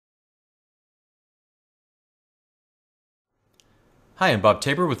Hi, I'm Bob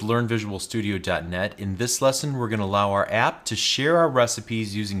Tabor with LearnVisualStudio.net. In this lesson, we're going to allow our app to share our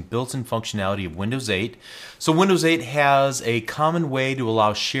recipes using built-in functionality of Windows 8. So Windows 8 has a common way to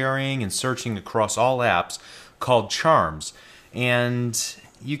allow sharing and searching across all apps called Charms. And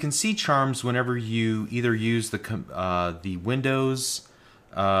you can see Charms whenever you either use the Windows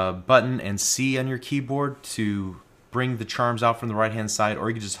button and C on your keyboard to bring the Charms out from the right-hand side,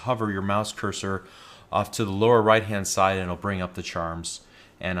 or you can just hover your mouse cursor off to the lower right hand side and it'll bring up the Charms,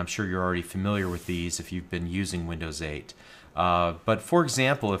 and I'm sure you're already familiar with these if you've been using Windows 8. But for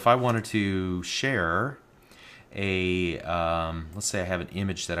example, if I wanted to share let's say I have an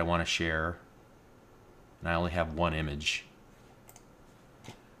image that I want to share and I only have one image,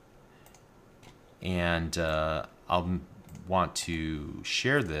 and I'll want to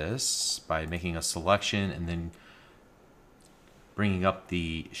share this by making a selection and then bringing up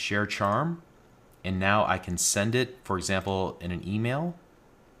the share charm. And now I can send it, for example, in an email.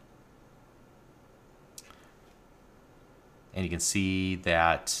 And you can see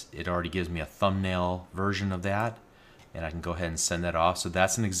that it already gives me a thumbnail version of that. And I can go ahead and send that off. So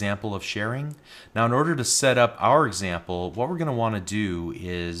that's an example of sharing. Now, in order to set up our example, what we're going to want to do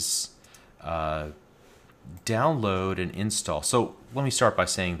is download and install. So let me start by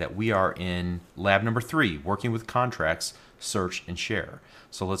saying that we are in lab number 3, working with contracts, search, and share.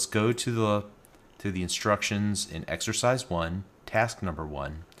 So let's go to the instructions in exercise 1, task number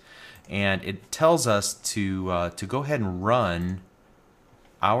 1, and it tells us to go ahead and run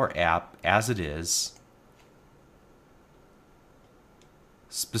our app as it is.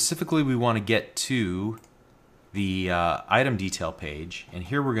 Specifically, we want to get to the item detail page, and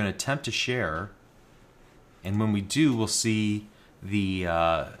here we're going to attempt to share, and when we do, we'll see the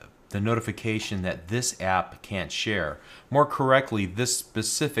notification that this app can't share. More correctly, this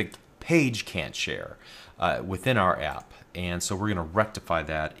specific page can't share within our app, and so we're going to rectify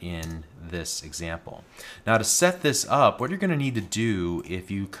that in this example. Now, to set this up, what you're going to need to do, if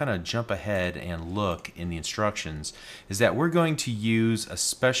you kind of jump ahead and look in the instructions, is that we're going to use a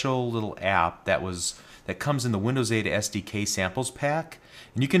special little app that comes in the Windows 8 SDK samples pack,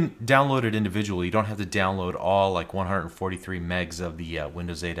 and you can download it individually. You don't have to download all like 143 megs of the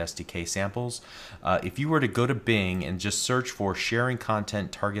Windows 8 SDK samples. If you were to go to Bing and just search for sharing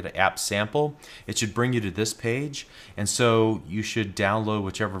content target app sample, it should bring you to this page, and so you should download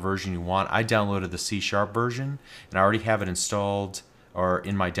whichever version you want. I downloaded the C# version, and I already have it installed or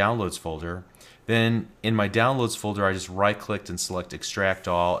in my downloads folder. Then in my downloads folder, I just right-clicked and select extract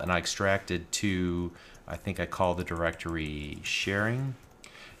all, and I extracted to, I think I call the directory sharing.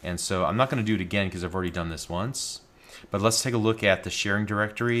 And so I'm not going to do it again because I've already done this once. But let's take a look at the sharing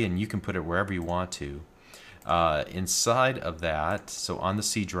directory, and you can put it wherever you want to. Inside of that, so on the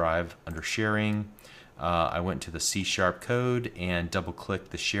C drive, under sharing, I went to the C# code and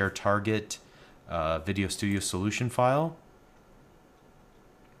double-clicked the share target Video Studio Solution file.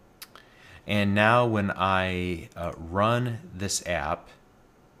 And now when I run this app,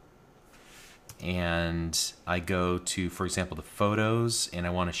 and I go to, for example, the photos, and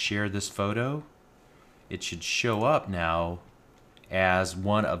I want to share this photo, it should show up now as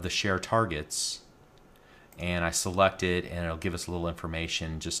one of the share targets. And I select it, and it'll give us a little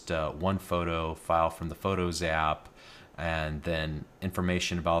information, just one photo file from the Photos app, and then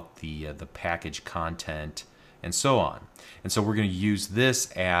information about the package content, and so on. And so we're going to use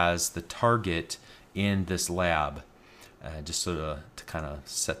this as the target in this lab, just so to kind of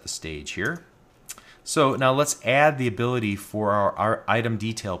set the stage here. So now let's add the ability for our item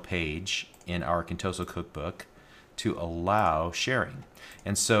detail page in our Contoso cookbook to allow sharing.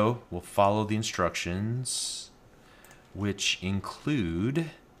 And so we'll follow the instructions, which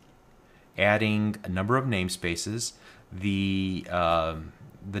include adding a number of namespaces. The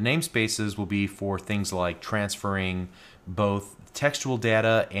namespaces will be for things like transferring both textual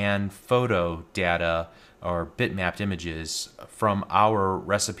data and photo data or bitmapped images from our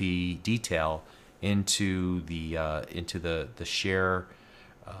recipe detail into the share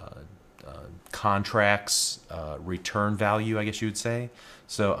contracts return value, I guess you would say.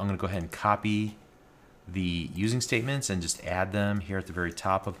 So I'm going to go ahead and copy the using statements and just add them here at the very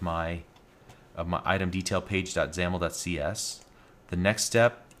top of my item detail page.xaml.cs. The next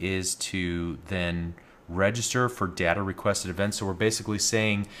step is to then register for data requested events. So we're basically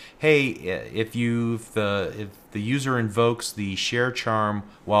saying, hey, if the user invokes the share charm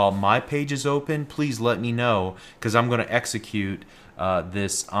while my page is open, please let me know, because I'm going to execute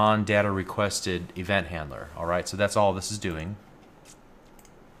this on data requested event handler. All right, so that's all this is doing.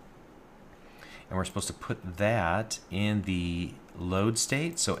 And we're supposed to put that in the load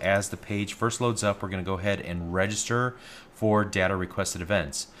state. So as the page first loads up, we're going to go ahead and register for data requested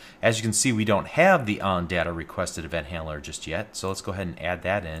events. As you can see, we don't have the on data requested event handler just yet. So let's go ahead and add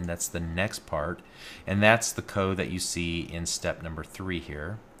that in. That's the next part. And that's the code that you see in step number 3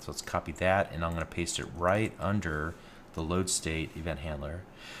 here. So let's copy that, and I'm going to paste it right under the load state event handler.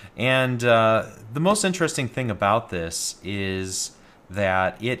 And the most interesting thing about this is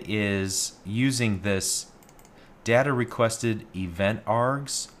that it is using this data requested event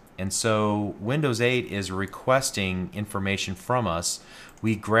args. And so Windows 8 is requesting information from us.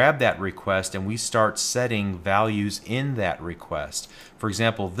 We grab that request and we start setting values in that request. For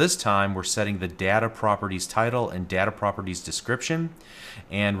example, this time we're setting the data properties title and data properties description,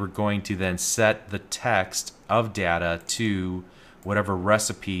 and we're going to then set the text of data to whatever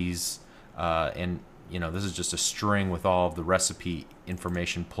recipes, and this is just a string with all of the recipe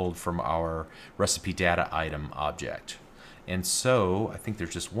information pulled from our recipe data item object. And so I think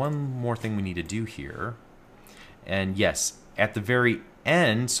there's just one more thing we need to do here. And yes, at the very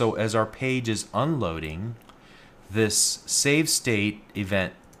end, so as our page is unloading, this save state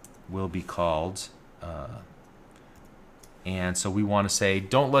event will be called. And so we want to say,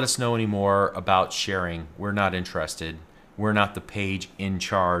 don't let us know anymore about sharing. We're not interested. We're not the page in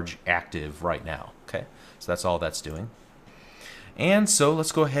charge active right now. Okay, so that's all that's doing. And so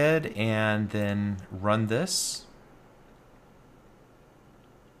let's go ahead and then run this.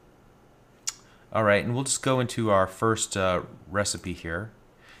 All right, and we'll just go into our first recipe here,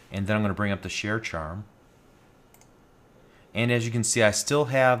 and then I'm going to bring up the share charm. And as you can see, I still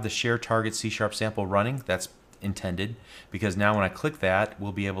have the share target C# sample running. That's intended, because now when I click that,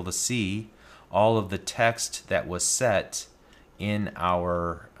 we'll be able to see all of the text that was set in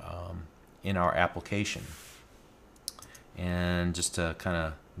our application. And just to kind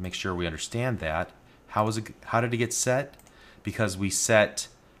of make sure we understand that, how did it get set? Because we set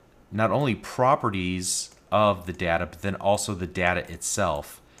not only properties of the data, but then also the data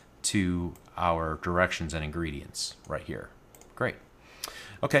itself to our directions and ingredients right here. Great.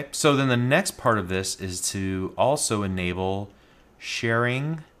 Okay, so then the next part of this is to also enable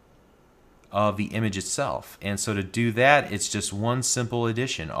sharing of the image itself. And so to do that, it's just one simple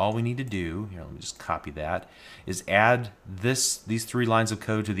addition. All we need to do, here, let me just copy that, is add these 3 lines of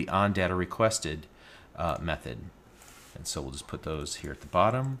code to the onDataRequested method. And so we'll just put those here at the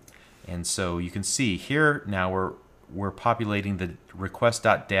bottom. And so you can see here now we're populating the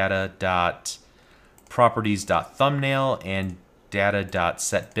request.data.properties.thumbnail and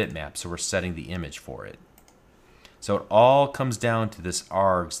data.setBitmap. So we're setting the image for it. So it all comes down to this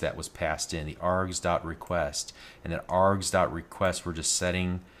args that was passed in, the args.request. And that args.request, we're just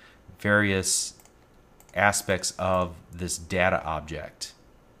setting various aspects of this data object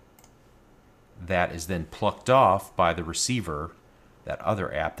that is then plucked off by the receiver, that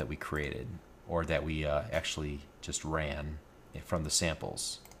other app that we created, or that we actually just ran from the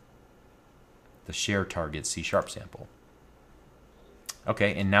samples, the share target C# sample.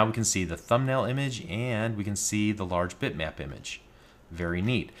 Okay, and now we can see the thumbnail image and we can see the large bitmap image. Very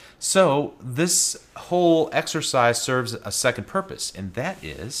neat. So this whole exercise serves a second purpose, and that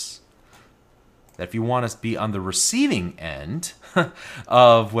is that if you want to be on the receiving end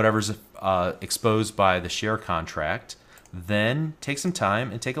of whatever's exposed by the share contract, then take some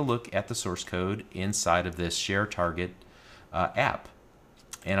time and take a look at the source code inside of this share target app.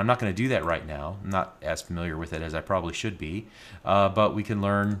 And I'm not going to do that right now. I'm not as familiar with it as I probably should be, but we can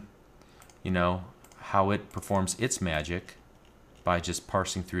learn, how it performs its magic by just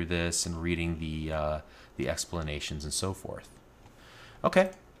parsing through this and reading the explanations and so forth.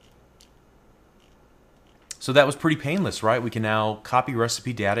 Okay. So that was pretty painless, right? We can now copy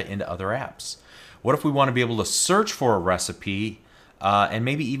recipe data into other apps. What if we want to be able to search for a recipe and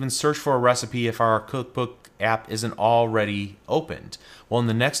maybe even search for a recipe if our cookbook app isn't already opened? Well, in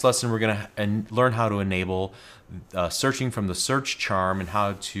the next lesson, we're going to learn how to enable searching from the search charm and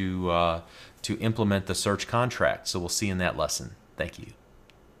how to implement the search contract. So we'll see in that lesson. Thank you.